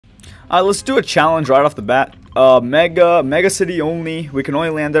Alright, let's do a challenge right off the bat. Mega City only. We can only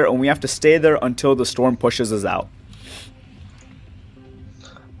land there, and we have to stay there until the storm pushes us out.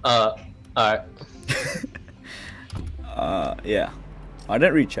 Alright. Yeah. I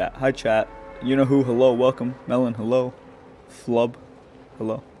didn't read chat. Hi, chat. You know who? Hello, welcome. Melon, hello. Flub,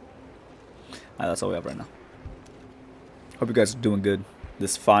 hello. Alright, that's all we have right now. Hope you guys are doing good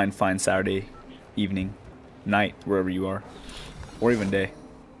this fine Saturday evening, night, wherever you are, or even day.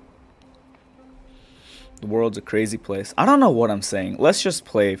 The world's a crazy place. I don't know what I'm saying. Let's just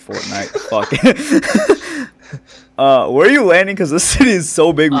play Fortnite. Fuck it. Where are you landing? Because this city is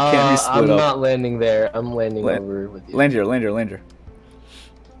so big we can't be split up. I'm not landing there. I'm landing over with you. Land here.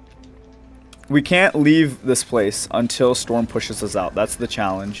 We can't leave this place until storm pushes us out. That's the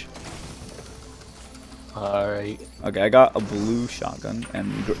challenge. Alright. Okay, I got a blue shotgun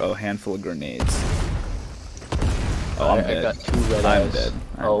and a handful of grenades. Oh, I'm dead. I got 2 red eyes.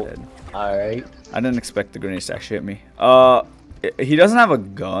 I'm dead. Alright. I didn't expect the grenades to actually hit me. He doesn't have a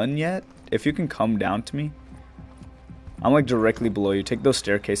gun yet. If you can come down to me. I'm like directly below you. Take those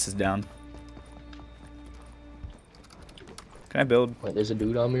staircases down. Can I build? Wait, there's a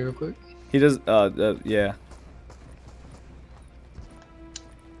dude on me real quick. He does, yeah.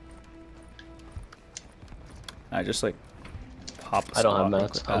 I just like pop a I don't have spot real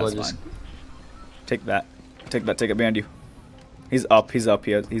mats. quick. I'm That's gonna just fine. Take that. Take it behind you. He's up. He's up.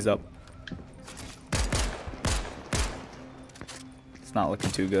 He's up. It's not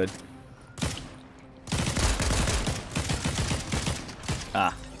looking too good.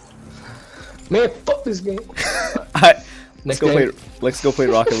 Ah. Man, fuck this game. Let's go play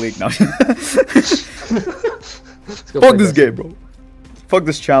Rocket League now. Let's go Fuck this game, bro. Fuck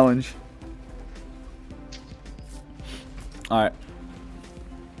this challenge. Alright.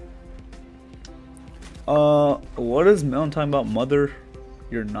 What is Melon talking about? Mother?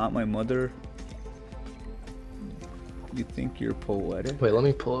 You're not my mother. You think you're poetic? Wait, let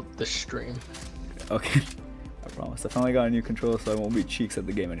me pull up the stream. Okay. I promise. I finally got a new controller so I won't be cheeks at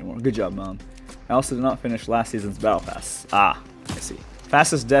the game anymore. Good job, Melon. I also did not finish last season's Battle Pass. Ah, I see.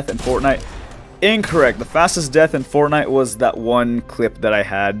 Fastest death in Fortnite. Incorrect. The fastest death in Fortnite was that one clip that I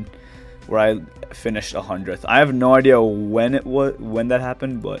had where I finished 100th. I have no idea when that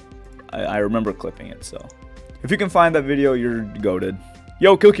happened, but I remember clipping it. So if you can find that video, you're goated.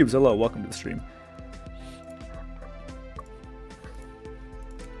 Yo, Killcubes, hello, welcome to the stream.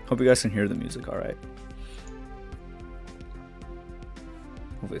 Hope you guys can hear the music all right.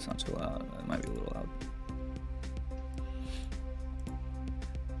 Hopefully it's not too loud. It might be a little loud.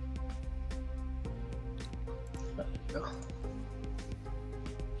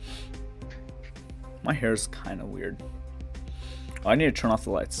 My hair's kind of weird. Oh, I need to turn off the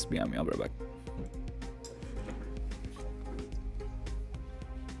lights behind me. I'll be right back.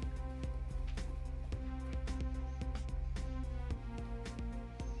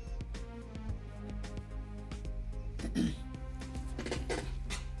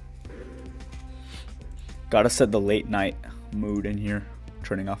 Gotta set the late night mood in here.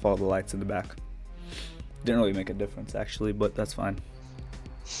 Turning off all the lights in the back. Didn't really make a difference actually, but that's fine.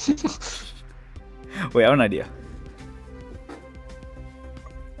 Wait, I have an idea.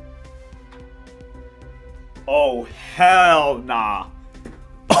 Oh, hell nah.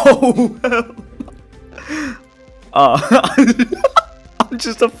 Oh, hell I'm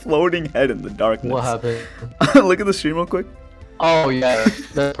just a floating head in the darkness. What happened? Look at the stream real quick. Oh, yeah.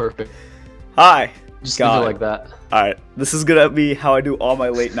 That's perfect. Hi. Just leave it like that. Alright, this is gonna be how I do all my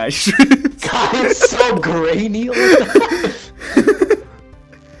late night streams. God, it's so grainy.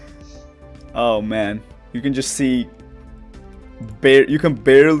 Oh man, you can just see, you can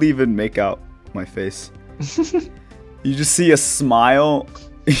barely even make out my face. You just see a smile,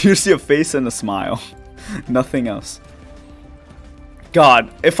 you see a face and a smile, nothing else.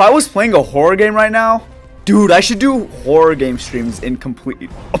 God, if I was playing a horror game right now, dude, I should do horror game streams in complete.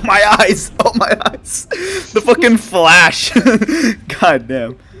 Oh my eyes! Oh my eyes! The fucking flash! God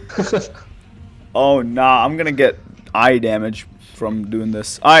damn. Oh nah, I'm gonna get eye damage from doing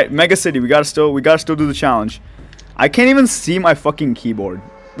this. All right, Mega City, we gotta still do the challenge. I can't even see my fucking keyboard.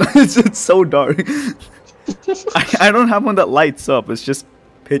 it's so dark. I don't have one that lights up. It's just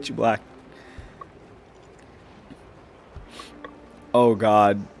pitch black. Oh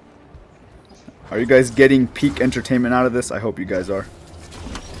god. Are you guys getting peak entertainment out of this? I hope you guys are.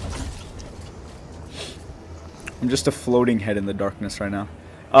 I'm just a floating head in the darkness right now.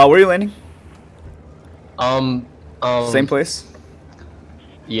 Where are you landing? Same place?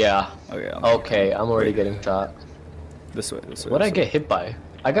 Yeah. Okay. Okay, I'm already getting shot. This way. What'd I get hit by?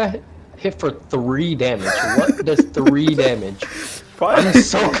 I got hit for 3 damage. What does 3 damage? Probably. I'm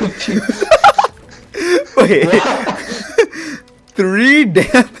so confused. Wait. 3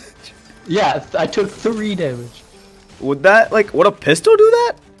 damage? Yeah, I took 3 damage. Would that, like, would a pistol do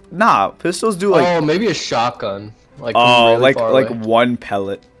that? Nah, pistols do like. Oh, maybe a shotgun. Like Oh, really far away. 1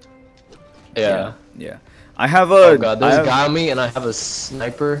 pellet. Yeah. Yeah. I have a. Oh god, there's a guy on me, and I have a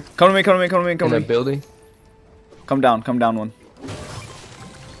sniper. Come to me, come to me, come to me, come in to a me. building. Come down one.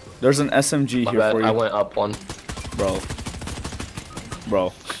 There's an SMG My here bad, for you. I went up 1.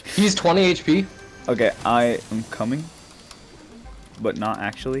 Bro. He's 20 HP. Okay, I am coming. But not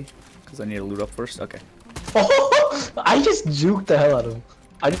actually. Because I need to loot up first. Okay. Oh, I just juked the hell out of him.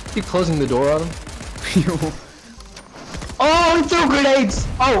 I just keep closing the door on him. Oh, he threw grenades!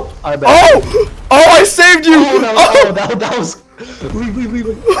 Oh, I bet. Oh! Oh, I saved you! Oh, no, oh, that was... Leave.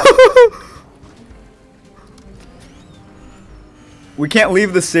 We can't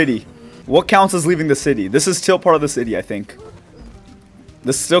leave the city. What counts as leaving the city? This is still part of the city, I think.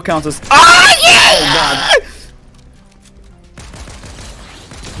 This still counts as... Ah, yeah!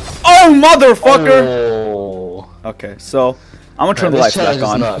 Oh, motherfucker! Oh. Okay, so I'm gonna turn the lights back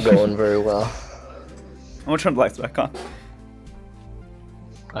on. This challenge is not going very well. I'm gonna turn the lights back on.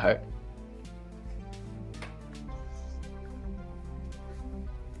 Alright.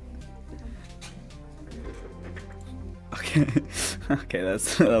 Okay. Okay,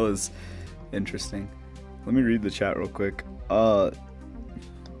 that was interesting. Let me read the chat real quick.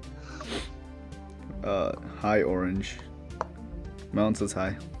 Hi Orange. Melon says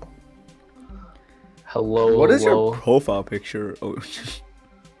hi. Hello. What is your profile picture? Oh.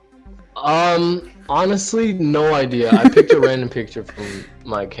 Honestly, no idea. I picked a random picture from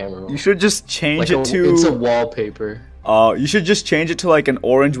my camera roll. You should just change like it to... It's a wallpaper. You should just change it to like an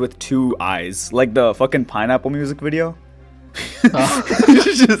orange with 2 eyes. Like the fucking pineapple music video.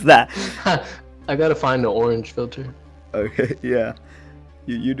 Just that. I gotta find the orange filter. Okay, yeah.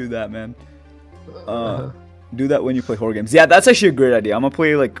 You do that, man. Do that when you play horror games. Yeah, that's actually a great idea. I'm gonna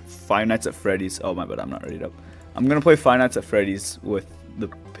play like Five Nights at Freddy's. Oh my bad, I'm not ready up. I'm gonna play Five Nights at Freddy's with the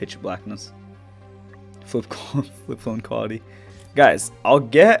pitch blackness. Flip phone quality. Guys, I'll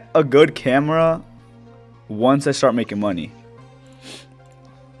get a good camera once I start making money.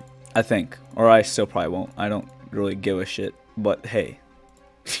 I think. Or I still probably won't. I don't really give a shit. But hey.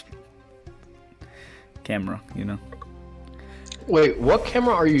 Camera, you know. Wait, what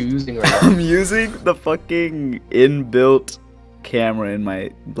camera are you using right now? I'm using the fucking inbuilt camera in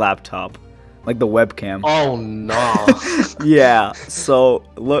my laptop. Like the webcam. Oh no. Yeah, so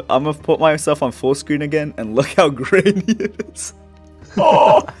look, I'm gonna put myself on full screen again and look how grainy it is.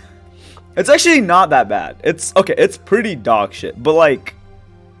 Oh! It's actually not that bad. It's okay, it's pretty dog shit, but like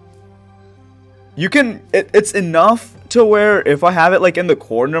you can it's enough to where if I have it like in the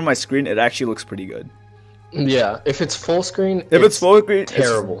corner of my screen, it actually looks pretty good. Yeah, if it's full screen, if it's full screen,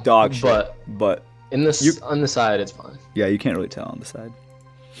 terrible. It's dog shit. But in this on the side, it's fine. Yeah, you can't really tell on the side.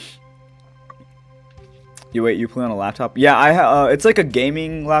 You play on a laptop? Yeah, it's like a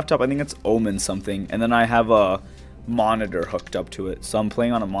gaming laptop. I think it's Omen something, and then I have a monitor hooked up to it. So I'm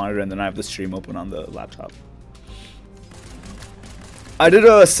playing on a monitor, and then I have the stream open on the laptop. I did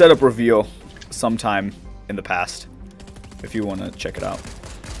a setup reveal sometime in the past, if you want to check it out.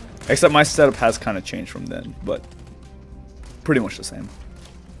 Except my setup has kind of changed from then, but pretty much the same.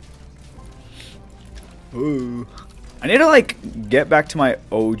 Ooh. I need to like get back to my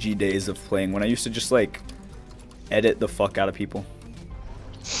OG days of playing when I used to just like edit the fuck out of people.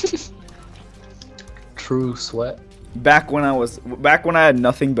 True sweat. Back when I had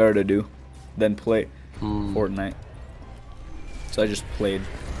nothing better to do than play Fortnite. So I just played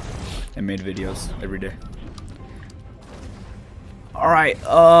and made videos every day. Alright,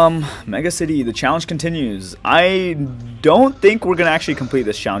 Mega City, the challenge continues. I don't think we're gonna actually complete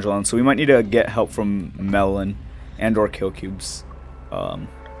this challenge alone, so we might need to get help from Melon and or Kill Cubes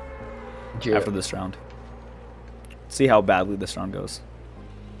after this round. See how badly this round goes.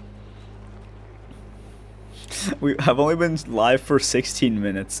 We have only been live for 16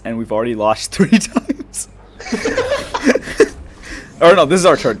 minutes and we've already lost 3 times. Or no, this is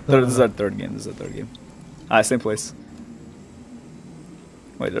our third game. Same place.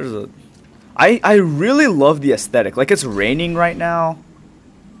 Wait, there's a... I really love the aesthetic. Like, it's raining right now.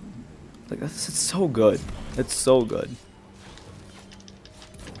 Like, it's so good. It's so good.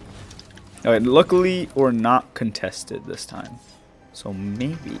 Alright, luckily, we're not contested this time. So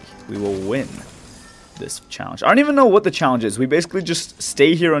maybe we will win this challenge. I don't even know what the challenge is. We basically just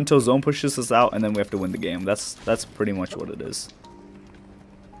stay here until zone pushes us out, and then we have to win the game. That's pretty much what it is.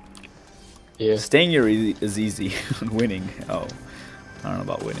 Yeah. Staying here is easy. Winning, oh. I don't know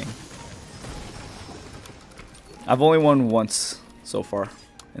about winning. I've only won once so far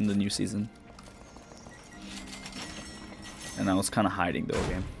in the new season. And I was kind of hiding the whole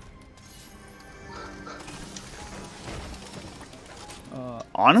game.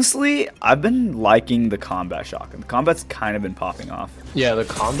 Honestly, I've been liking the combat shotgun. The combat's kind of been popping off. Yeah, the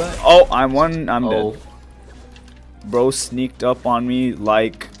combat. Oh, I'm dead. Bro sneaked up on me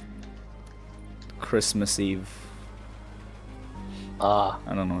like Christmas Eve. I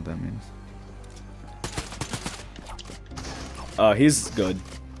don't know what that means. He's good.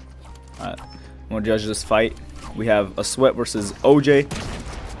 I'm gonna judge this fight. We have a Sweat versus OJ.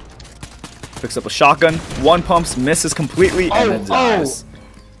 Picks up a shotgun. One pumps, misses completely, and then dies.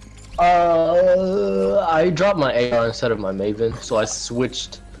 I dropped my AR instead of my Maven, so I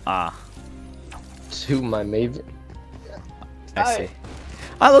switched to my Maven. I see.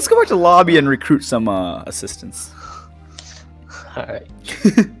 Alright, let's go back to lobby and recruit some assistants. Alright.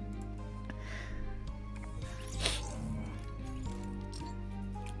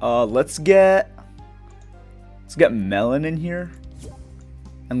 Let's get Melon in here.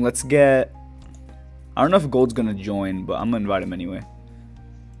 And let's get, I don't know if Gold's gonna join, but I'm gonna invite him anyway.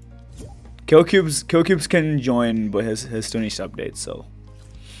 Killcubes can join, but his still needs to update, so.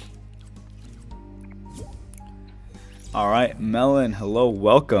 Alright, Melon, hello,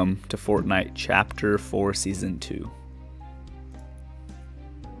 welcome to Fortnite Chapter 4 Season 2.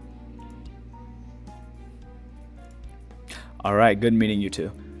 Alright, good meeting you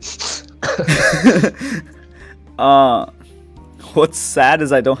two. What's sad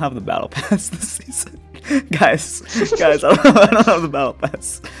is I don't have the battle pass this season. guys, I don't have the battle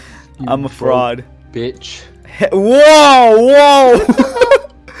pass. I'm a fraud. Bitch. Whoa!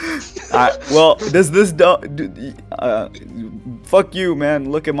 Alright, well, does this fuck you,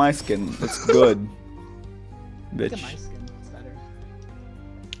 man. Look at my skin. It's good. Bitch. Look at my skin. It's better.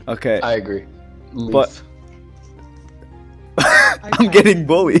 Okay. I agree. Leaf. But I'm getting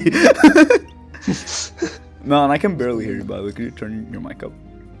bullied. Man, I can barely hear you, by the way. Could you turn your mic up?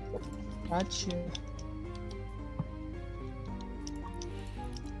 Got you.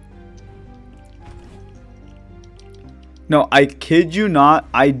 No, I kid you not.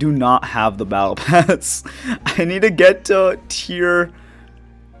 I do not have the battle pass. I need to get to tier.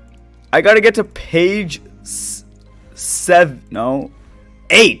 I gotta get to page 7. No,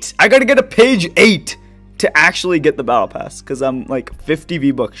 8. I gotta get to page 8 to actually get the battle pass because I'm like 50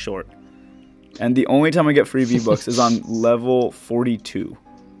 V-Bucks short. And the only time I get free V-Bucks is on level 42.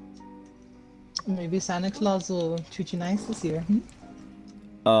 Maybe Santa Claus will treat you nice this year.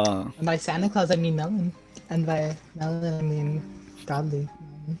 And by Santa Claus I mean Melon. And by Melon I mean Godly.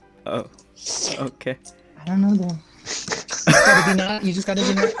 Oh, okay. I don't know though. You just gotta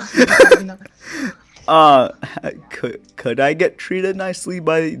be not. Could I get treated nicely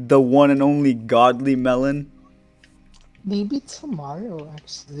by the one and only Godly Melon? Maybe tomorrow,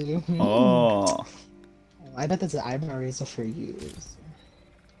 actually. Oh. I bet that's an eyebrow razor for you.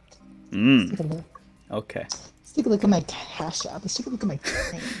 Okay. Let's take a look at my cash app. Let's take a look at my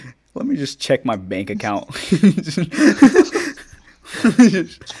train. Let me just check my bank account.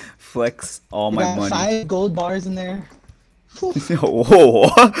 Flex all my money. 5 gold bars in there. Whoa,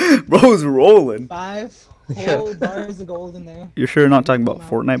 bro's rolling. 5 whole bars of gold in there. You're sure you're not talking about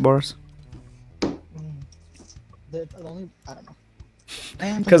Fortnite bars? I don't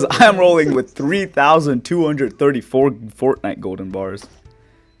know. Because I'm rolling with 3,234 Fortnite golden bars.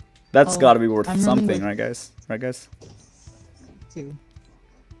 That's got to be worth something, right, guys? Right, guys? 2.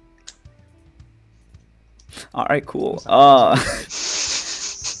 All right, cool. I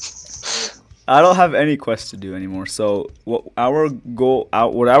don't have any quests to do anymore. So what our goal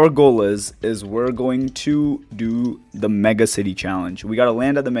is we're going to do the Mega City Challenge. We got to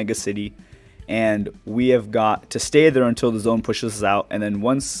land at the Mega City, and we have got to stay there until the zone pushes us out. And then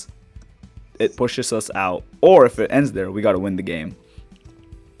once it pushes us out, or if it ends there, we got to win the game.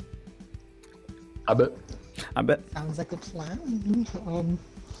 I bet. Sounds like a plan.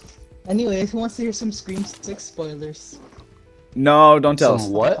 Anyway, who wants to hear some Scream 6 spoilers? No, don't tell us.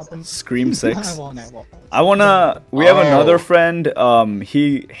 What? Scream 6. I won't. I wanna. We have another friend.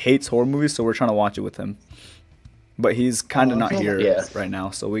 He hates horror movies, so we're trying to watch it with him. But he's kind of not here right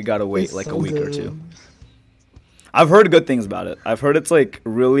now, so we gotta wait like a week or two. I've heard good things about it. I've heard it's like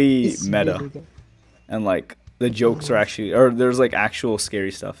really meta, really and like the jokes are actually, or there's like actual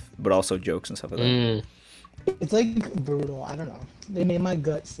scary stuff, but also jokes and stuff like that. It's like brutal. I don't know. They made my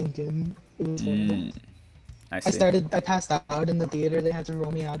gut sink in. It was horrible. I passed out in the theater. They had to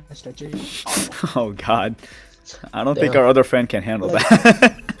roll me out the stretcher. Oh God. I don't think our other friend can handle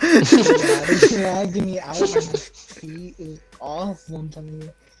that. Yeah, they dragged me out on my feet. It was awful, I'm telling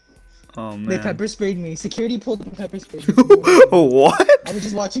you. Oh man. They pepper sprayed me. Security pulled and pepper sprayed me. What? I was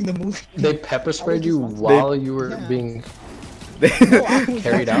just watching the movie. They pepper sprayed you while you were being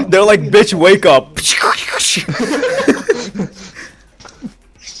carried out? They're like, bitch, wake up.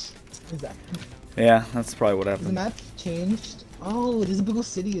 Yeah, that's probably what happened. The map changed. Oh, there's a big old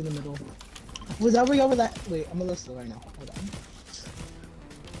city in the middle. Was that where y'all were that? Wait, I'm a little slow right now. Hold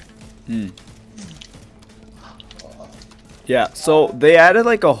on. Yeah, so they added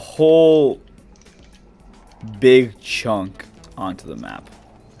like a whole big chunk onto the map.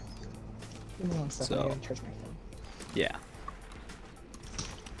 Give me 1 second. So, I gotta charge my phone. Yeah.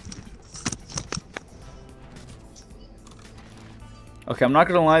 Okay, I'm not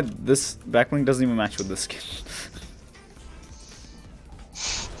gonna lie, this backlink doesn't even match with this skin.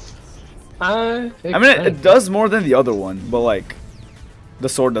 I mean, it does more than the other one, but like, the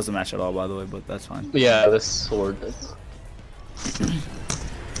sword doesn't match at all, by the way, but that's fine. Yeah, the sword does.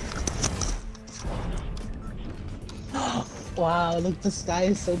 Wow, look, the sky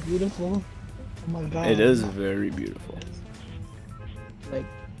is so beautiful. Oh my god. It is very beautiful. Like,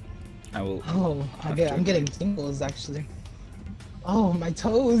 I will. oh, I'm getting tingles actually. Oh, my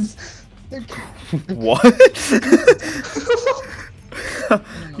toes. They're What?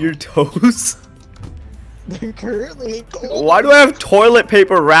 Your toes? they're curly. Why do I have toilet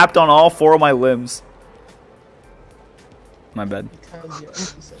paper wrapped on all 4 of my limbs? My bad.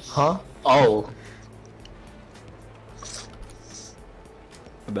 Huh? Oh.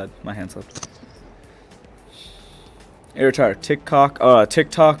 My bad. My hand slipped. ARTiro, TikTok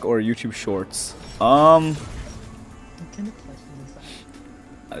or YouTube Shorts.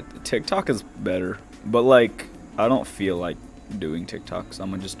 TikTok is better, but like I don't feel like doing TikTok, so I'm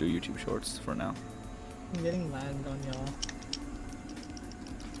gonna just do YouTube Shorts for now. I'm getting landed on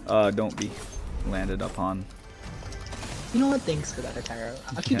y'all. Don't be landed upon. You know what? Thanks for that, ARTiro.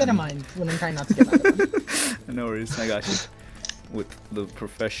 I'll keep that in mind when I'm trying not to get landed on. No worries, I got you. With the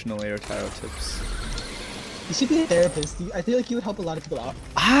professional ARTiro tips. You should be a therapist. I feel like you would help a lot of people out.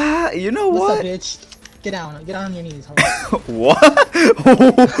 Ah, you know What's what? up, bitch? Get down on your knees. Hold on. What?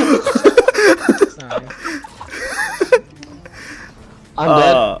 Sorry. I'm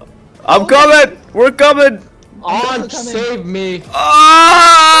dead. I'm coming! We're coming! On, save me!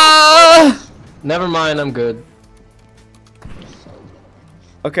 Ah! Never mind, I'm good.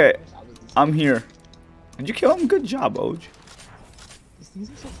 Okay, I'm here. Did you kill him? Good job, Oj. These things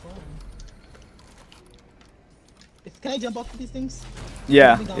are so fun. Can I jump off of these things?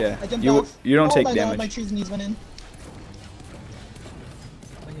 Yeah, I yeah. jumped You off. don't take my damage. God, my tree's knees went in.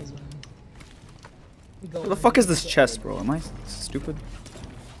 My knees went in. What the fuck is this chest, bro? Am I stupid?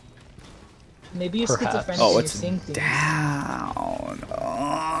 Maybe you're schizophrenic Oh, and you're it's seeing things. down.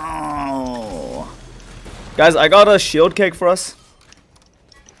 Oh. Guys, I got a shield cake for us.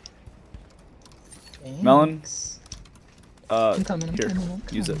 Thanks. Melon. I'm coming. Here,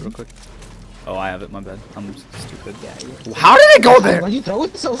 use it real quick. Oh, I have it. My bad. I'm stupid. Yeah, How did it go there? Why do you throw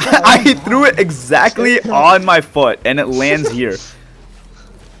it so far? I threw it exactly on my foot, and it lands here.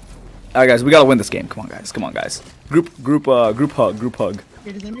 All right, guys, we gotta win this game. Come on, guys. Come on, guys. Group hug. Here,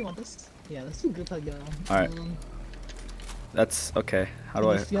 does anybody want this? Yeah, let's do group hug, yo. All right. That's okay. How do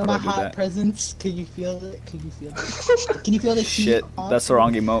I feel do my that? hot presence? Can you feel it? Can you feel it? Can you feel the heat? Shit, that's the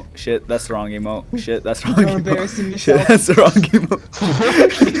wrong emote. Shit, that's the wrong emote. Shit, that's the wrong You're emote. embarrassing Shit, yourself. that's the wrong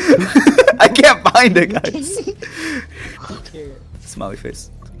emote. I can't find it, guys. Here. Smiley face.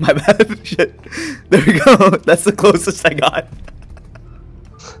 My bad. Shit. There we go. That's the closest I got.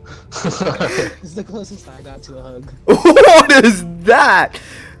 This is the closest I got to a hug. What is that?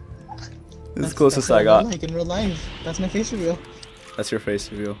 This is the closest that's I got. Like in real life. That's my face reveal. That's your face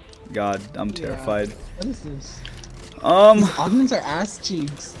reveal. God, I'm terrified. What is this? These Um, augments are ass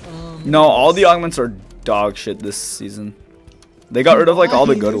cheeks. no, all the augments are dog shit this season. They got rid of like all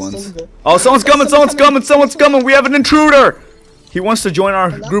the good ones. Oh, someone's coming! Someone's coming! Someone's coming! We have an intruder! He wants to join our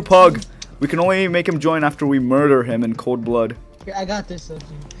group hug. We can only make him join after we murder him in cold blood. Here, I got this, Sophie.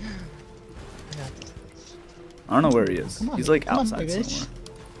 I got this. I don't know where he is. Come on, He's like come on, outside big bitch. somewhere.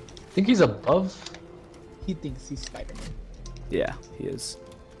 I think he's above. He thinks he's Spider-Man. Yeah, he is.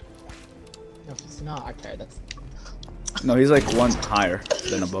 No, he's not. Okay, that's. No, he's like one higher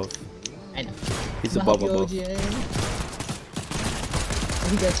than above. I know. He's I'm gonna above help you, above. OJ.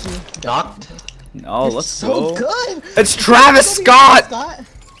 He gets you. Knocked. No, It's let's so go. good. It's Travis Scott!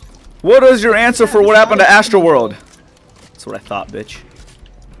 What is your answer for what happened to Astroworld? That's what I thought, bitch.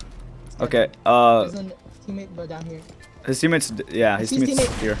 Okay, There's a teammate, but down here. his teammates, yeah, his His teammates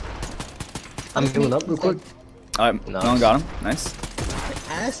teammate. here. I'm healing up real quick. Alright, Nice. no one got him. Nice.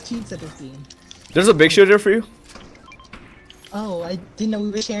 Ass cheeks at this game. There's a big shield here for you. Oh, I didn't know we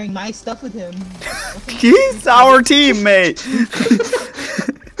were sharing my stuff with him. He's our teammate.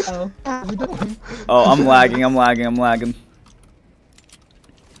 Oh, how we doing? Oh, I'm lagging. I'm lagging.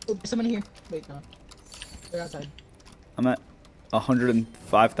 Oh, there's someone here. Wait, no. They're outside. I'm at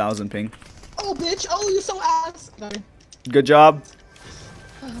 105,000 ping. Oh, bitch! Oh, you so ass! Sorry. Good job.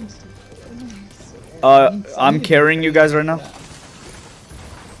 I'm carrying you guys right now.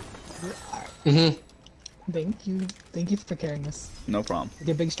 Thank you. Thank you for carrying us. No problem. With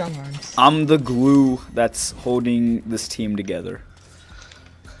your big strong arms. I'm the glue that's holding this team together.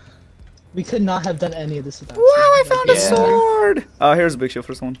 We could not have done any of this without Wow, I found a sword! Here's a big shield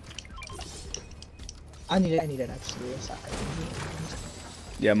for someone. I need it actually. Sorry.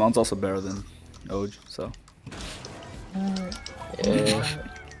 Yeah, mine's also better than Oj, so. Yeah.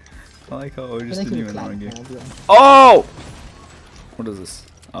 I like how Oj just didn't even argue. Yeah. Oh! What is this?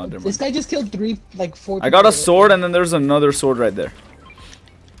 Oh, never mind. This guy just killed 4 I got a sword and then there's another sword right there.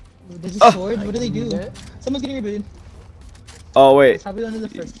 There's a sword? What do they do? Someone's getting rebooted. Oh, wait. Probably one of the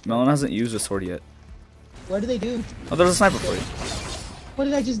first. Melon hasn't used a sword yet. What do they do? Oh, there's a sniper for you. What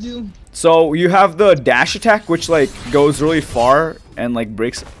did I just do? So you have the dash attack, which like goes really far and like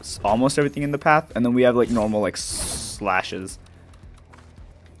breaks almost everything in the path, and then we have like normal like slashes.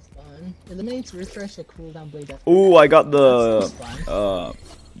 Fun. Eliminates refresh a cooldown blade. Ooh, I got the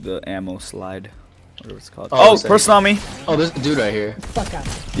ammo slide, whatever it's called. Oh, person on me. Oh, there's a dude right here. Fuck out.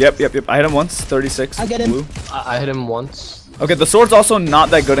 Yep. I hit him once. 36. I get him. Blue. I hit him once. Okay, the sword's also not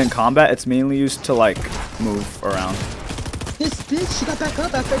that good in combat. It's mainly used to like move around. This bitch, she got back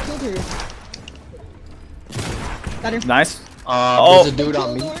up after I killed her. Got her. Nice. There's a dude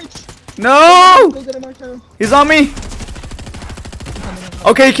on me. No! Go get him, Artiro. He's on me.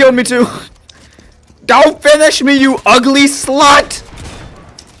 Okay, he killed me too. Don't finish me, you ugly slut!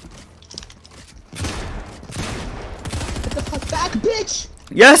 Get the fuck back, bitch!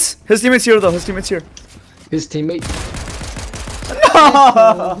 Yes, his teammate's here though. His teammate's here. His teammate.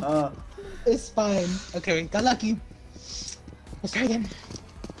 It's fine. Okay, got lucky. Let's try again.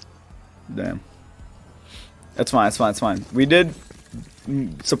 Damn. It's fine. We did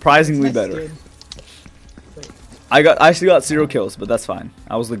surprisingly That's better. good. Wait. I actually got 0 kills, but that's fine.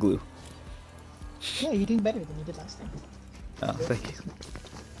 I was the glue. Yeah, you're doing better than you did last time. Oh, thank you.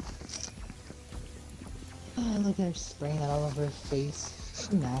 Oh, look at her spraying that all over her face.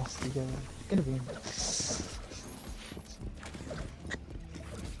 Nasty girl. Gonna be.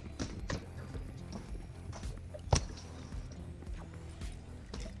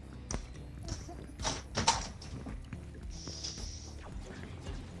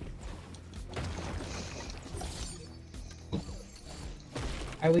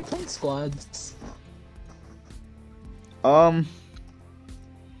 Are we playing squads?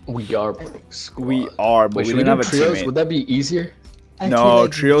 We are playing squad. We are, but we don't have a trios? teammate. Would that be easier? No,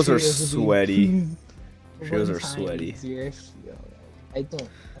 trios are sweaty. Trios are sweaty. I don't.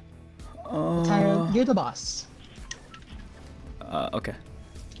 Tyro, you're the boss. Okay.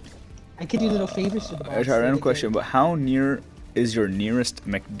 I could do little favors to the boss. I try a random question, but how near is your nearest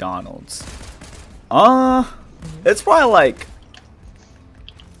McDonald's? It's probably like,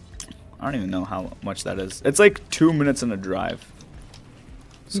 I don't even know how much that is. It's like 2 minutes in a drive.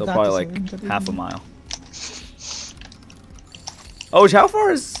 So probably like half a mile. Oh, how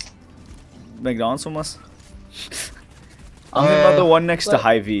far is McDonald's from us? I'm thinking about the one next to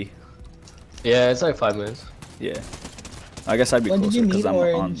Hy-Vee. Yeah, it's like 5 minutes. Yeah. I guess I'd be closer because I'm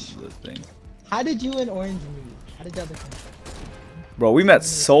on the thing. How did you and Orange meet? How did the other come? Bro, we met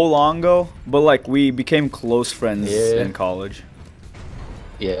so long ago, but like we became close friends in college.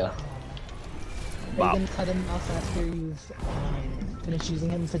 Yeah. Are you gonna cut him off after you've finished using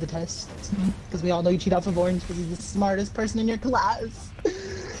him for the test? Because we all know you cheat off of Orange because he's the smartest person in your class.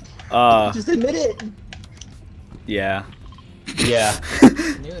 Just admit it. Yeah. Yeah.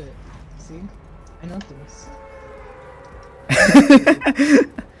 I knew it. See? I know things.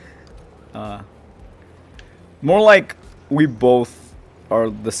 More like we both are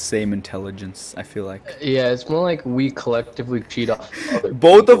the same intelligence, I feel like. Yeah, it's more like we collectively cheat off other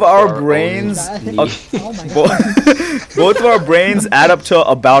Both of our for brains Oh my god. both of our brains add up to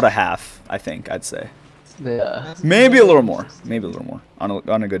about a half, I think, I'd say. Yeah. Maybe a little more. Maybe a little more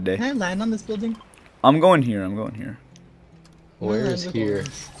on a good day. Can I land on this building? I'm going here. I'm going here. Where is here?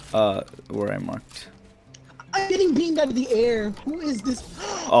 Where I marked. I'm getting beamed out of the air. Who is this?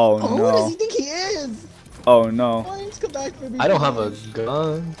 Oh Who no. does he think he is? Oh no. Orange, come back for me. I don't have a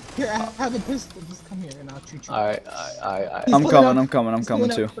gun. Here, I have a pistol. Just come here and I'll shoot you. Alright, He's I'm pulling coming, up. I'm coming, I'm He's coming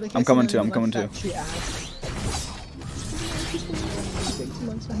pulling too. up, but I I'm can't coming see too, him I'm coming unless too. that shit ass. Too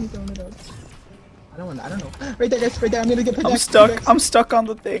much, so he's throwing it up. I don't know. Right there, guys. Right there. I'm gonna get picked. I'm stuck. I'm stuck on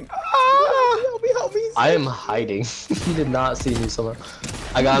the thing. Help me. I am hiding. He did not see me somewhere.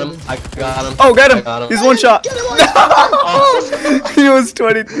 I got him. Oh, get him. I got him. He's one shot. Get him He was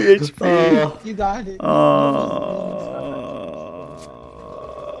 23 HP. You got it.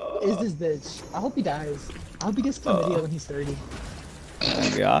 Is this bitch? I hope he dies. I hope he gets chlamydia when he's 30.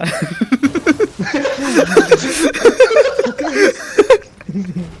 Oh god.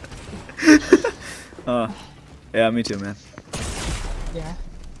 Yeah, me too, man. Yeah.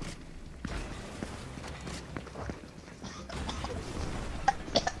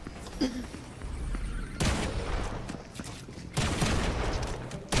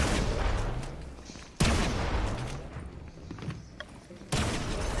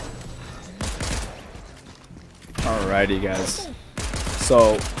 Alrighty, guys.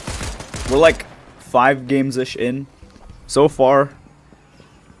 So, we're like 5 games-ish in. So far,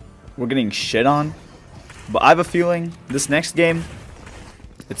 we're getting shit on. But I have a feeling this next game,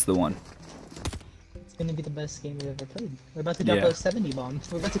 it's the one. It's gonna be the best game we've ever played. We're about to drop out 70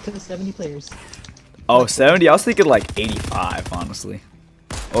 bombs. We're about to kill 70 players. Oh, 70? I was thinking like 85, honestly.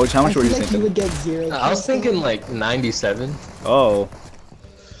 Oh, how much were you thinking? You would get 0. I was thinking like 97. Oh.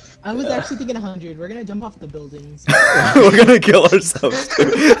 I was actually thinking 100. We're gonna jump off the buildings. We're gonna kill ourselves.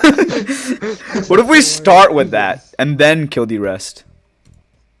 What if we start with that and then kill the rest?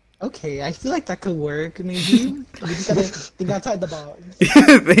 Okay, I feel like that could work. Maybe we just gotta think outside the box.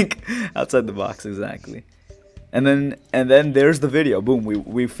 Think outside the box, exactly. And then there's the video. Boom,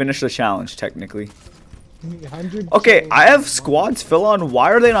 we finished the challenge technically. 100. Okay, I have squads fill on.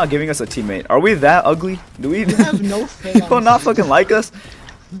 Why are they not giving us a teammate? Are we that ugly? Do we have no fill people on. not fucking like us?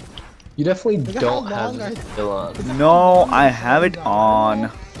 You definitely Look at don't how have long it still on. No, I have it on.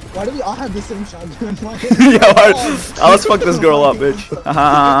 Why do we all have the same shotgun? Yeah, let's fuck this girl up, bitch.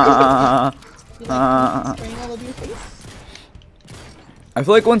 Spraying all over your face? I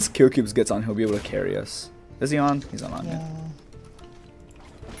feel like once Killcubes gets on, he'll be able to carry us. Is he on? He's not on yet.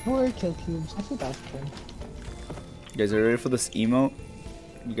 Poor Killcubes. I feel bad for him. You guys are ready for this emote?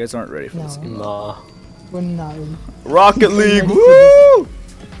 You guys aren't ready for this emote. Nah. We're not. Rocket League, ready woo!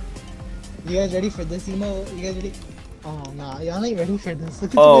 You guys ready for this emote? You guys ready? Oh nah, y'all ain't ready for this.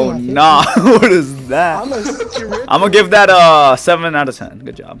 Look at Oh the nah, what is that? I'm gonna give that a 7 out of 10.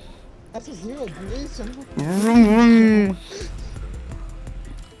 Good job. That's a 0,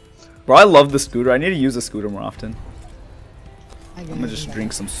 Bro, I love the scooter. I need to use the scooter more often. I'm gonna just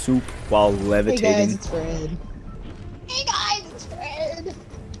drink some soup while levitating. Hey guys, it's Fred. Hey guys, it's Fred.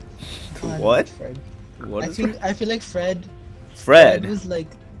 What? Fred. What is I feel like Fred was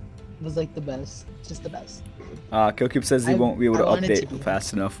like the best. Just the best. Killcube says he won't be able to update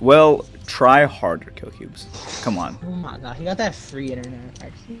fast enough. Well, try harder, Killcubes. Come on. Oh my god, he got that free internet,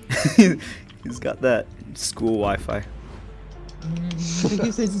 actually. He's got that school Wi-Fi.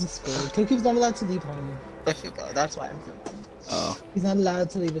 Killcube says he's school. Killcube's not allowed to leave home. There you go, that's why I'm feeling. Oh. He's not allowed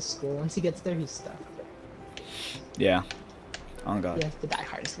to leave his school. Once he gets there, he's stuck. Yeah. Oh god. He has to die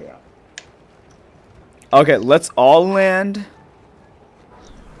hard for out. Okay, let's all land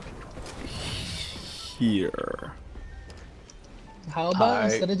here. How about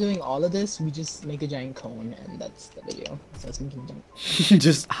instead of doing all of this, we just make a giant cone and that's the video. So that's making giant.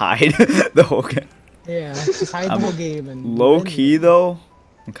 Just hide the whole game. Yeah, just hide the whole game and low key though,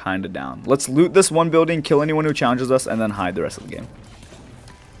 I'm kinda down. Let's loot this one building, kill anyone who challenges us, and then hide the rest of the game.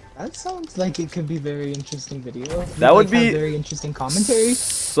 That sounds like it could be a very interesting video. That would be very interesting commentary.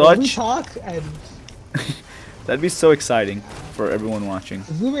 Such we talk and that'd be so exciting for everyone watching.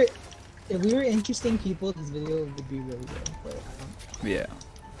 If we were interesting people, this video would be really good. But yeah.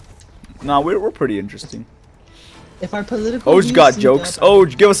 Nah, we're pretty interesting. If our political Oj got jokes.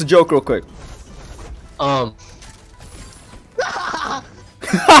 Oj, give us a joke real quick. Yeah.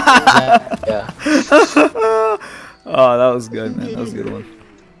 Oh, that was good, man. That was a good one.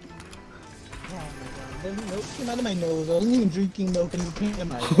 Milk came out of my nose. I wasn't even drinking milk and it came out of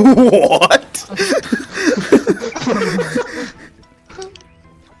my nose. What?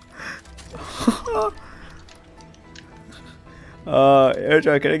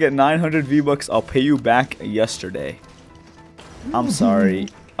 Airdrop, can I get 900 V-Bucks? I'll pay you back yesterday. I'm sorry.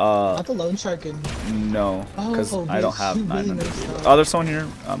 Not the loan sharking. No, because I don't have 900 V-Bucks. Oh, there's someone here.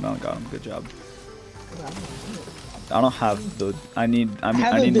 Oh, no, got him. Good job. I don't have the. I need my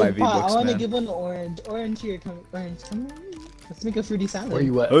V-Bucks, I want to man. give one orange. Orange here, orange. Come on. Let's make a fruity salad. Where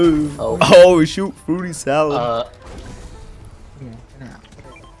you at? Oh, shoot, fruity salad.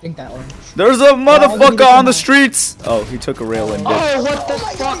 Drink that orange. There's a motherfucker on the streets. Oh, he took a rail and did. Oh, what the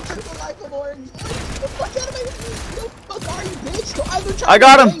fuck? I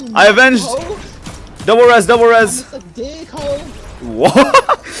got him. I avenged. Double res, double res. It's a dick hole.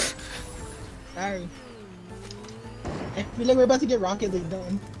 What? Sorry. I feel like we're about to get Rocket League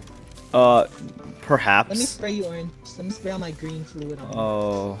done. Perhaps. Let me spray you orange. Let me spray all my green fluid on.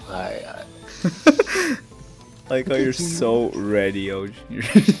 Oh. Alright. Like how you're so ready, OG.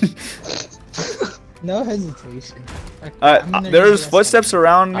 No hesitation. There's footsteps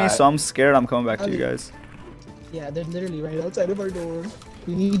around me, so I'm scared. I'm coming back to you guys. Yeah, they're literally right outside of our door.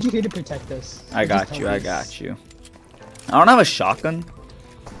 We need you here to protect us. I got you. I got you. I don't have a shotgun.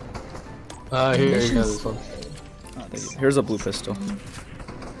 Here you go. This one. Here's a blue pistol.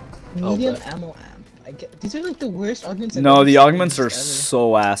 Medium ammo amp. These are like the worst augments. No, the augments are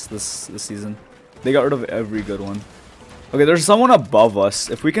so ass this season. They got rid of every good one. Okay, there's someone above us.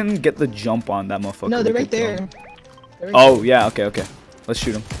 If we can get the jump on that motherfucker. No, they're right there. Oh, yeah, okay. Let's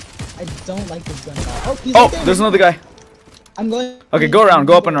shoot him. I don't like this gun at all. Oh, right there. There's another guy. I'm going. Okay, go around.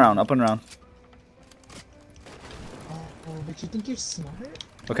 Go up and around. Up and around. Oh, but you think you're smart?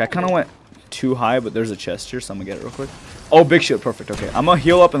 Okay, I kind of went too high, but there's a chest here, so I'm gonna get it real quick. Oh, big shield. Perfect. Okay, I'm gonna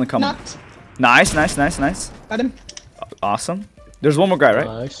heal up in the come. Knocked. Nice. Got him. Awesome. There's one more guy, right?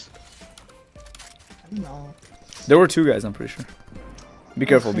 Nice. No. There were two guys, I'm pretty sure. Be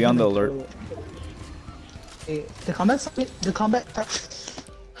careful. Be on the alert. Hey, the combat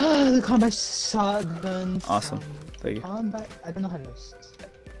shotgun. Awesome. Thank you. Combat. I don't know how to.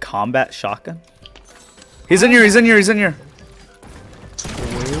 Combat shotgun. He's in here.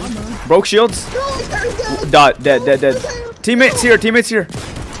 Broke shields. No, Dead. Teammates here.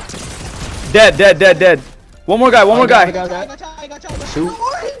 Dead. One more guy. I got Shoot.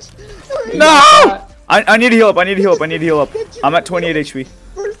 No! I need to heal up. I'm at 28 HP.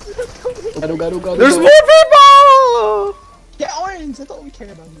 Go. There's more people! Get orange! That's all we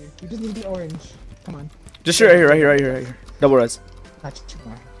care about here. We just need to be orange. Come on. Just right here. Double res. Got you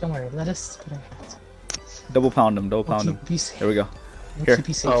more. Don't worry. Let us. Double pound him. Here we go. Here.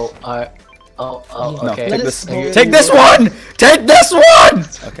 Oh, No, okay. take this. Take this one!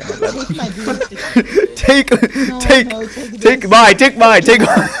 Okay, take mine.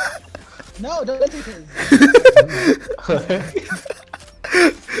 No, don't take his.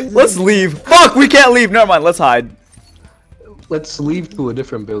 Let's leave. Fuck, we can't leave. Never mind. Let's hide. Let's leave to a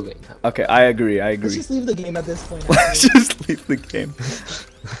different building. Okay, I agree. Let's just leave the game at this point. Let's just leave the game.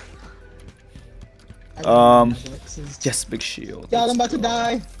 Yes, big shield. Yeah, I'm about to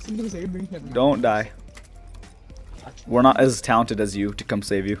die. Somebody save me. Don't die. We're not as talented as you to come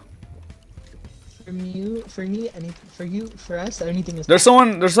save you. For us, anything is. There's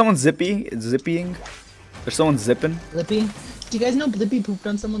someone zipping. There's someone zipping. Lippy? Do you guys know Blippi pooped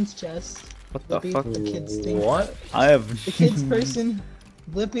on someone's chest? What the Blippi, fuck? The kids thing. What? I have. The kids person.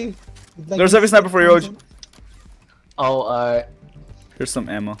 Blippi. Like, There's heavy sniper for you, OG. Oh, Here's some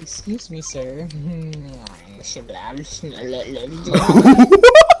ammo. Excuse me, sir.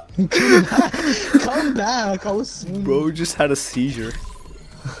 Come back, I'll swing. Bro just had a seizure.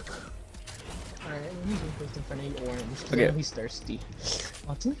 Alright, let me drink this in front of you, orange. Okay. He's thirsty.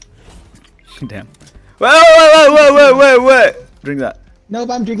 Watson? Damn. Wait. Drink that. No,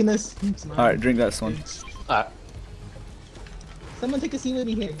 but I'm drinking this. Alright, drink that one. Someone take a seat with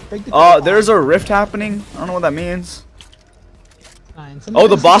me here. Break the There's a rift happening. I don't know what that means. Fine. Oh,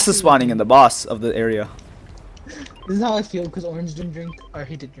 the boss is spawning in, the boss of the area. This is how I feel because Orange didn't drink, or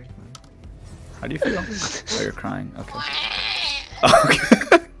he did drink. How do you feel? Oh, you're crying. Okay. Okay.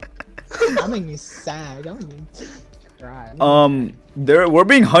 That made me sad. That made me cry. We're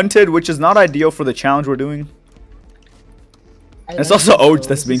being hunted, which is not ideal for the challenge we're doing. It's also Oj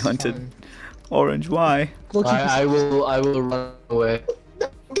that's being hunted. Fun. Orange, why? I will run away.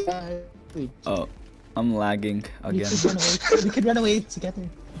 Oh, I'm lagging again. We could run away together.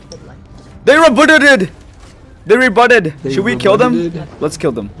 They rebutted. Should we kill them? Let's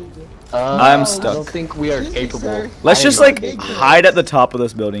kill them. I'm stuck. I don't think we are capable. Let's just like hide at the top of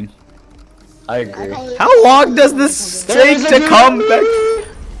this building. I agree. How long does this take to come back?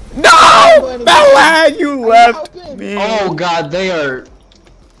 No! Bella, you left me. Oh god, they are.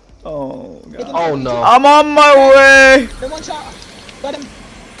 Oh god. Oh no. I'm on my way. One shot. Got him.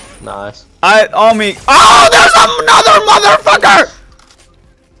 Nice. On me. Oh, there's another motherfucker!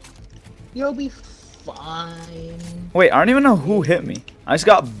 You'll be fine. Wait, I don't even know who hit me. I just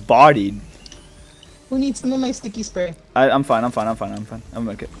got bodied. Who needs some of my sticky spray? I'm fine. I'm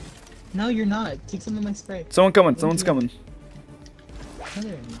okay. No, you're not. Take some of my spray. Someone's coming. No,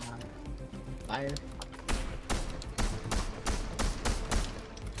 they're not. Fire.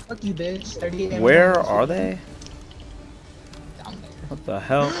 Fuck you, bitch. 38 Where are they? Down there. What the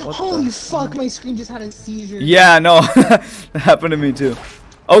hell? Holy fuck, my screen just had a seizure. Yeah, no. That happened to me too.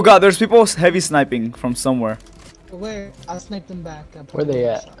 Oh god, there's people heavy sniping from somewhere. Where? I'll snipe them back. Where they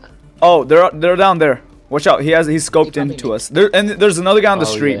at? Oh, they're down there. Watch out. He's scoped into us. There's another guy on the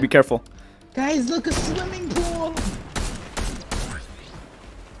street. Yeah. Be careful. Guys, look, a swimming pool.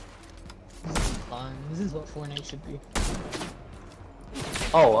 This is fun. This is what Fortnite should be.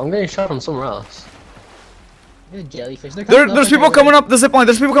 Oh, I'm getting shot from somewhere else. There's jellyfish. There's people coming up the zipline.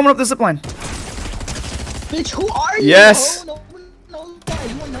 There's people coming up the zipline. Bitch, who are you? Yes. No,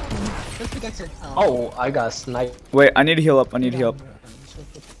 guys, you want nothing. Let's pickaxe it. Oh, I got sniped. Wait, I need to heal up. I need to heal up.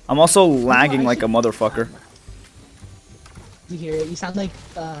 I'm also lagging like a motherfucker. You hear it? You sound like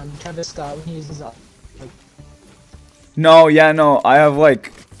Travis Scott when he uses like. No, yeah, no. I have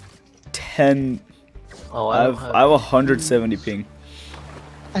like 10. Oh, I have 170 ping.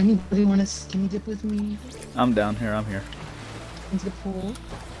 Anybody want to skinny dip with me? I'm down here. I'm here. Into the pool.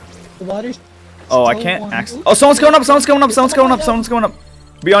 The water's. Oh, I can't access. Oh, someone's going up. Someone's going up. Someone's going up. Someone's going up.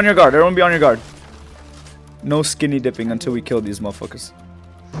 Be on your guard. Everyone, be on your guard. No skinny dipping until we kill these motherfuckers.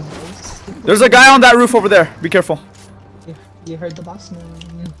 There's a guy on that roof over there. Be careful. You heard the boss man.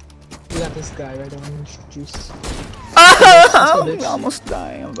 We got this guy right on juice. I'm almost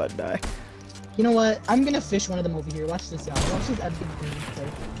dying. I'm about to die. You know what? I'm gonna fish one of them over here. Watch this, y'all. Watch this epic play.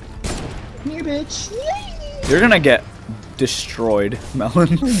 Come here, bitch. Yay! You're gonna get destroyed,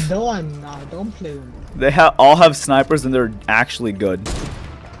 Melon. No, I'm not. Don't play with me. They all have snipers and they're actually good.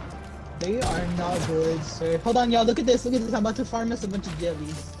 They are not good, sir. Hold on, y'all. Look at this. Look at this. I'm about to farm us a bunch of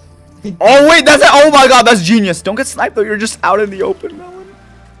jellies. Oh wait, that's it. Oh my god, that's genius. Don't get sniped though. You're just out in the open, Melon.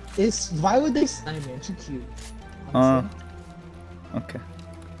 Why would they snipe me? Too cute. Honestly. Okay.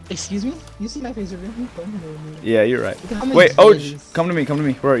 Excuse me? You see my face reveal? Yeah, you're right. Wait, oh, come to me. Come to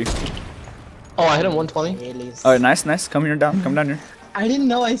me. Where are you? Oh, I hit him 120. Alright, nice, nice. Come here down. Come down here. I didn't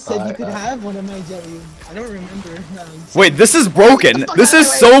know I said you could have one of my jellies. I don't remember. Wait, this is broken. This is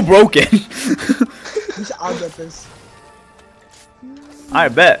so broken. I'll get this. I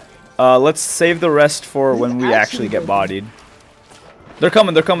bet. Let's save the rest for when we actually get bodied. They're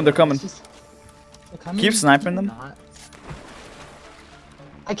coming. They're coming. They're coming. Keep sniping them.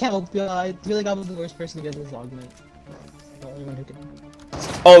 I can't help you. I feel like I was the worst person to get this augment.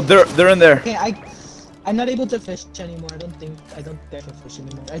 Oh, they're in there. Okay, I'm not able to fish anymore. I don't think I can fish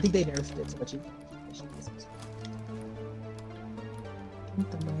anymore. I think they nerfed it, but you.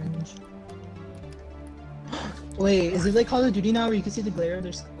 Wait, is it like Call of Duty now where you can see the glare of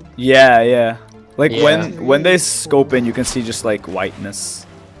their scope? Yeah, yeah. Like when they scope in, you can see just like whiteness,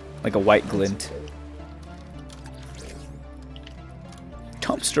 like a white glint.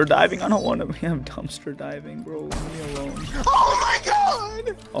 Dumpster diving? I don't want to have dumpster diving, bro. Leave me alone. Oh my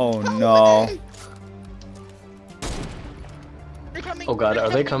god! Oh no. They're coming. Oh god, are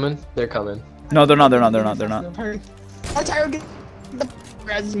they coming? They're coming. No, they're not. They're not. They're not. They're not. ARTiro, get the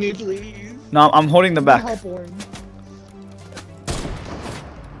res me, please. No, I'm holding them back.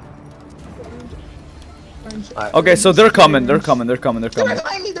 Okay, so they're coming. They're coming. They're coming. They're coming. They're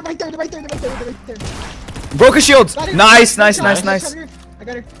behind me. They're right there. They're right there. They're right there. They're right there. Broke his shields. Nice, nice, nice, nice. I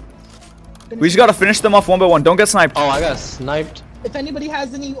got her. We just gotta finish them off one by one. Don't get sniped. Oh, I got sniped. If anybody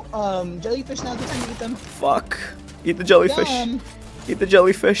has any jellyfish, now's the time to eat them. Fuck. Eat the jellyfish. Eat the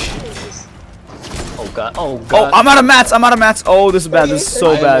jellyfish. Oh god. Oh god. Oh, I'm out of mats. I'm out of mats. Oh, this is bad. This is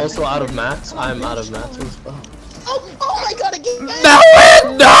so bad. I'm also out of mats. I'm out of mats as well. Oh my god, again.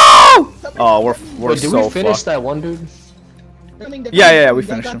 No! Oh, we're Wait, so did we finish fucked. that one dude? Yeah, we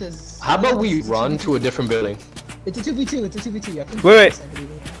finished him. How about we run to a different building? It's a 2v2. It's a 2v2. Wait.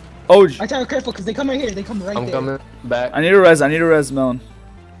 Oh. ARTiro, careful, because they come right here. They come right there. I'm coming back. I need a res. I need a res, Melon.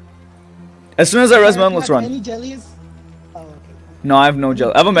 As soon as I res Melon, let's run. Any jellies? Oh, okay. No, I have no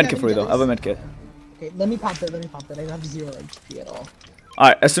jelly. I have a medkit for you though. I have a medkit. Okay, let me pop that. Let me pop that. I don't have 0 HP at all.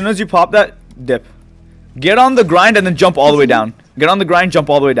 Alright, as soon as you pop that, dip. Get on the grind and then jump all the way down. Get on the grind, jump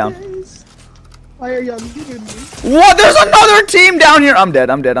all the way down. Why are y'all leaving me? What? There's another team down here. I'm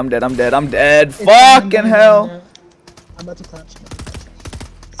dead. I'm dead. I'm dead. I'm dead. I'm dead. Fucking hell. I'm about to clutch.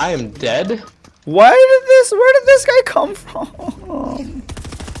 I am dead. Where did this guy come from?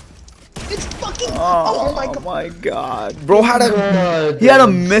 It's fucking. Oh my god. Bro had he had a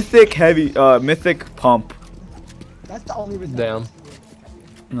mythic mythic pump. That's the only reason. Damn.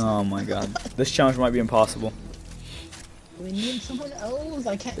 Oh my god. This challenge might be impossible. We need someone else.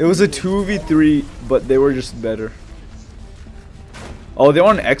 I can't. It was a 2v3, but they were just better. Oh, they were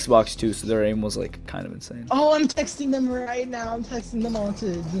on Xbox too, so their aim was like kind of insane. Oh, I'm texting them right now. I'm texting them all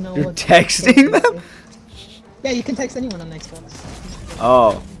to, you know. You're texting them? Yeah, you can text anyone on Xbox.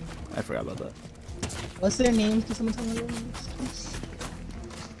 Oh, I forgot about that. What's their names? Can someone tell me their names, please?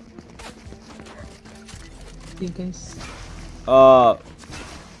 You guys.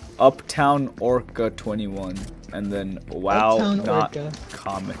 Uptown Orca 21, and then wow, Uptown not Orca.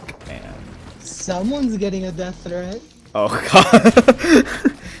 comic and. Someone's getting a death threat. Oh god.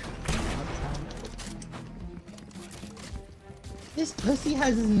 This pussy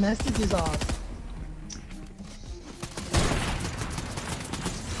has his messages off.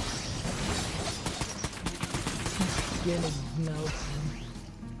 Skin is melting.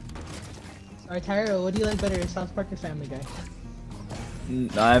 ARTiro, what do you like better, South Park or Family Guy?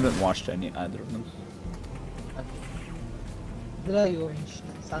 I haven't watched either of them. What about you, Orange?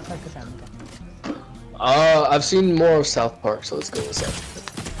 South Park or Family Guy? I've seen more of South Park, so let's go with South Park.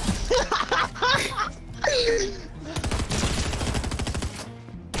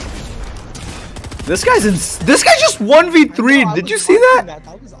 This guy's just 1v3. Did you see that?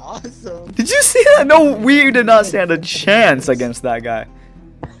 That was awesome. Did you see that? No, we did not stand a chance against that guy.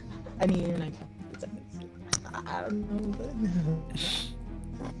 I mean, I don't know, but...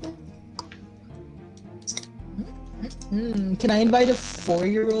 Can I invite a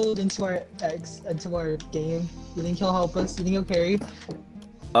 4-year-old into our game? You think he'll help us? You think he'll carry?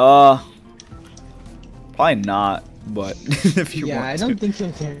 Probably not. But if you want I don't think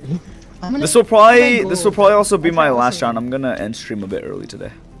he'll carry. This will probably also be my last round. I'm gonna end stream a bit early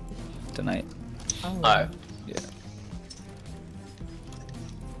tonight. Alright. Yeah.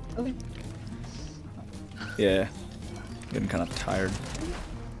 Okay. Yeah. Getting kind of tired.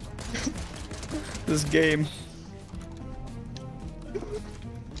 This game.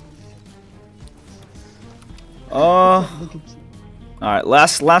 Alright,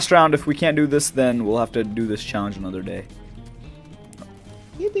 last round. If we can't do this, then we'll have to do this challenge another day.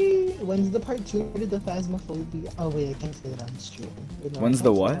 Yippee! When's the part 2 of the Phasmophobia? Oh wait, I can't say that on stream. Wait, no, When's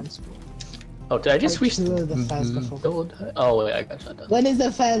the what? Oh, did I just Part reach 2 of the Phasmophobia. Oh wait, I got shut down. When is the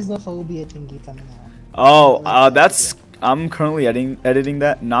Phasmophobia thingy coming out? Oh, I'm currently editing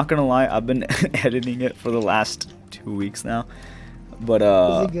that. Not gonna lie, I've been editing it for the last 2 weeks now. But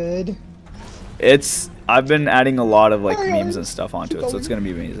Is it good? I've been adding a lot of like memes and stuff onto it, so it's gonna be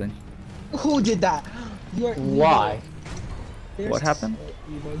amazing. Who did that? Why? What happened?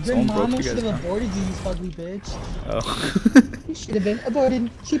 Your Someone broke mama you should guys' have down. aborted you, you ugly bitch. Oh. You should have been aborted.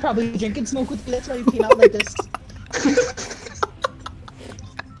 She probably drank and smoked with you. That's why you came out like this.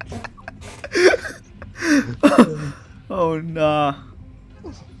 Oh nah.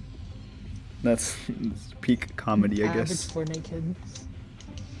 That's peak comedy, I guess. Average Fortnite kid.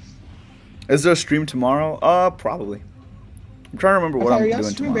 Is there a stream tomorrow? Probably. I'm trying to remember what I'm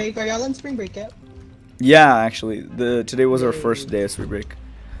doing tomorrow. Break? Are y'all on spring break yet? Yeah, actually, today was our first day of spring break.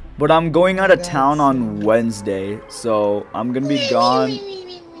 But I'm going out of town on Wednesday, so I'm gonna be gone.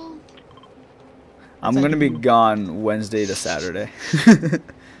 I'm gonna be gone Wednesday to Saturday.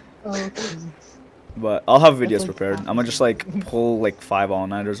 Oh, okay. But I'll have videos prepared. I'm gonna just like pull like 5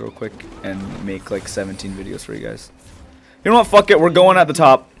 all-nighters real quick and make like 17 videos for you guys. You know what? Fuck it. We're going at the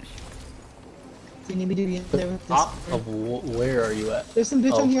top. Do you need me to be in there with this? Of where are you at? There's some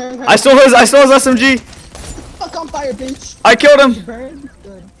bitch on here. I stole his SMG. Fuck on fire, bitch. I killed him. Burn.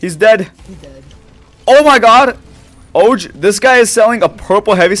 Good. He's dead. He's dead. Oh my god. Oj, this guy is selling a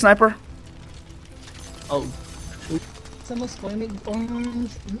purple heavy sniper. Oh. Someone's flaming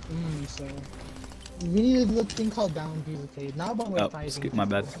orange. So we need a little thing called down okay. Not about Oh, fighting. my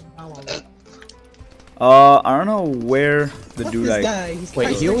bad. I I don't know where the Fuck dude this guy. His Wait,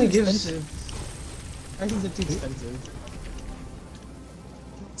 prices he are only too gives- expensive. Prices are too expensive.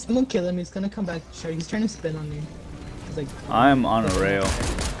 Someone kill him. He's gonna come back. Sure, he's trying to spin on me. He's like, I'm on a rail.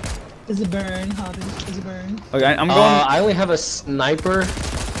 is it burn, Hobbit? Is it burn? Okay, I'm going. I only have a sniper.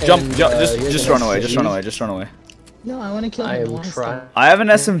 Jump, and, just run away, just run away, just run away. No, I want to kill him. I I am wanna trying. I have an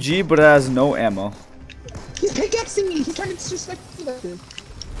SMG, but it has no ammo. He's pickaxing me. He's trying to disrespect me.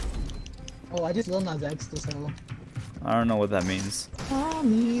 Oh, I just Lil Nas X this hell. I don't know what that means. Call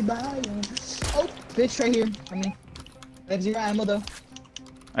me by your... Oh, bitch, right here. I mean, I have 0 ammo though.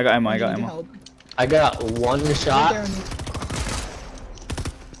 I got ammo, I got need your ammo. help. I got one Right shot. there on me.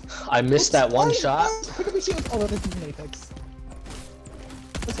 I missed that one Oh, shot. oh, pick up your shield. Oh, this is an Apex.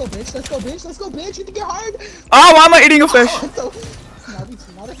 Let's go, bitch. Let's go, bitch. Let's go, bitch. You think you're hard? Oh, why am I eating a fish?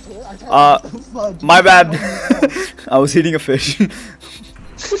 My bad. I was eating a fish.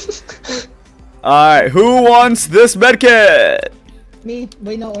 Alright, who wants this medkit? Me?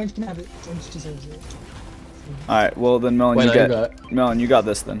 Wait, no, Orange can have it. Orange deserves it. Alright, well then Melon, Wait, you no, get you got it. Melon, you got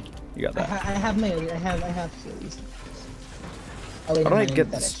this then. You got I that. have my other. I have series. Oh, wait, How do no, I need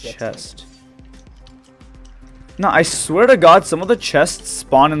get that this extra. chest? No, I swear to God, some of the chests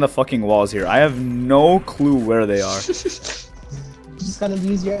spawn in the fucking walls here. I have no clue where they are. You just gotta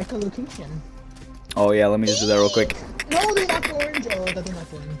use your echolocation. Oh yeah, let me just do that real quick. No, they knocked orange. Oh, that they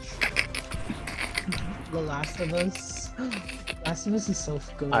knocked orange. The Last of Us. Last of Us is so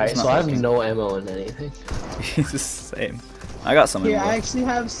good. Alright, so I have no ammo in anything. It's the same. I got some. Here, I actually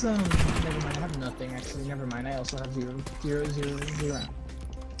have some. Never mind, I have nothing actually. Never mind, I also have 0, 0, 0, 0.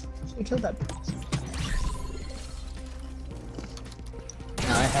 I killed that.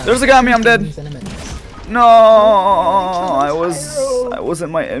 There's a guy on me. I'm dead. No, I was in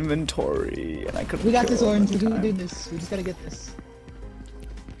my inventory and I couldn't. We got this orange. We can do this. We just gotta get this.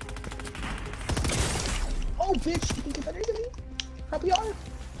 Oh, bitch! You think you're better than me? Probably are.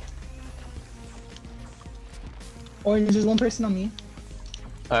 Orange, there's one person on me.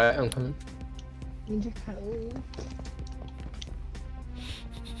 Alright, I'm coming. Need your help.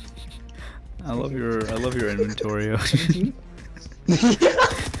 I love your inventory.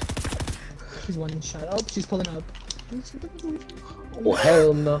 She's one shot. Oh, she's pulling up. Oh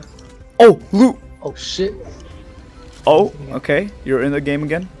hell no. Oh, loot. Oh shit. Oh, okay. You're in the game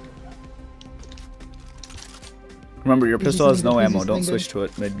again. Remember, your pistol has no ammo. Don't switch to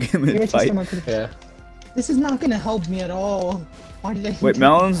it mid fight. Yeah. This is not gonna help me at all. Why did I? Wait,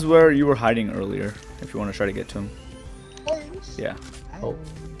 Melon's where you were hiding earlier. If you want to try to get to him. Orange. Yeah. Oh.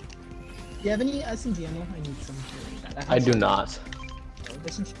 Do you have any SMG ammo? I need some. I do not. Oh,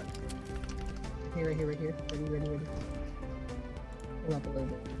 there's some shit. Here, right here, right here. Ready. Pull up a little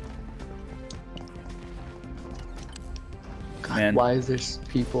bit. God, Man. why is there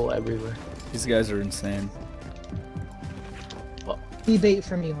people everywhere? These guys are insane. Be bait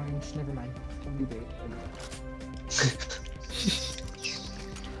for me, Orange. Never mind. Don't be bait.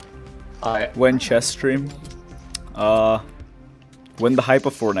 Alright. When chess stream, when the hype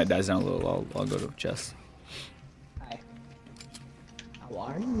of Fortnite dies down a little, I'll go to chess. Hi. How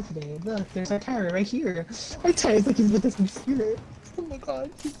are you today? Look, there's ARTiro right here. ARTiro's like he's with us in spirit. Oh my god.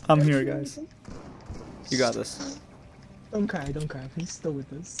 I'm here, guys. You got this. Don't cry. He's still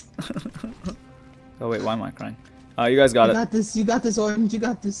with us. Oh wait, why am I crying? You guys got it. You got this, Orange. You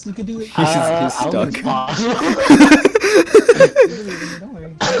got this. You can do it. He's stuck. Don't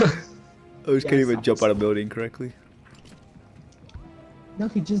worry. I just can't even jump out of building correctly. No,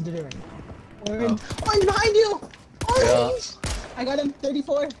 he just did it right. Orange. Orange behind you! Orange! Yeah. I got him,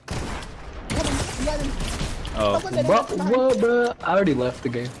 34. Got him. Oh. What, bro? I already left the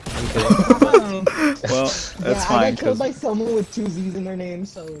game. I'm kidding. Well, that's yeah, fine. I got killed by someone with 2 Z's in their name,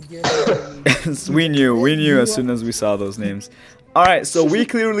 so you're we knew as soon as we saw those names. Alright, so we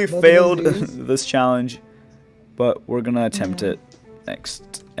clearly failed this challenge, but we're gonna attempt it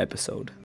next episode.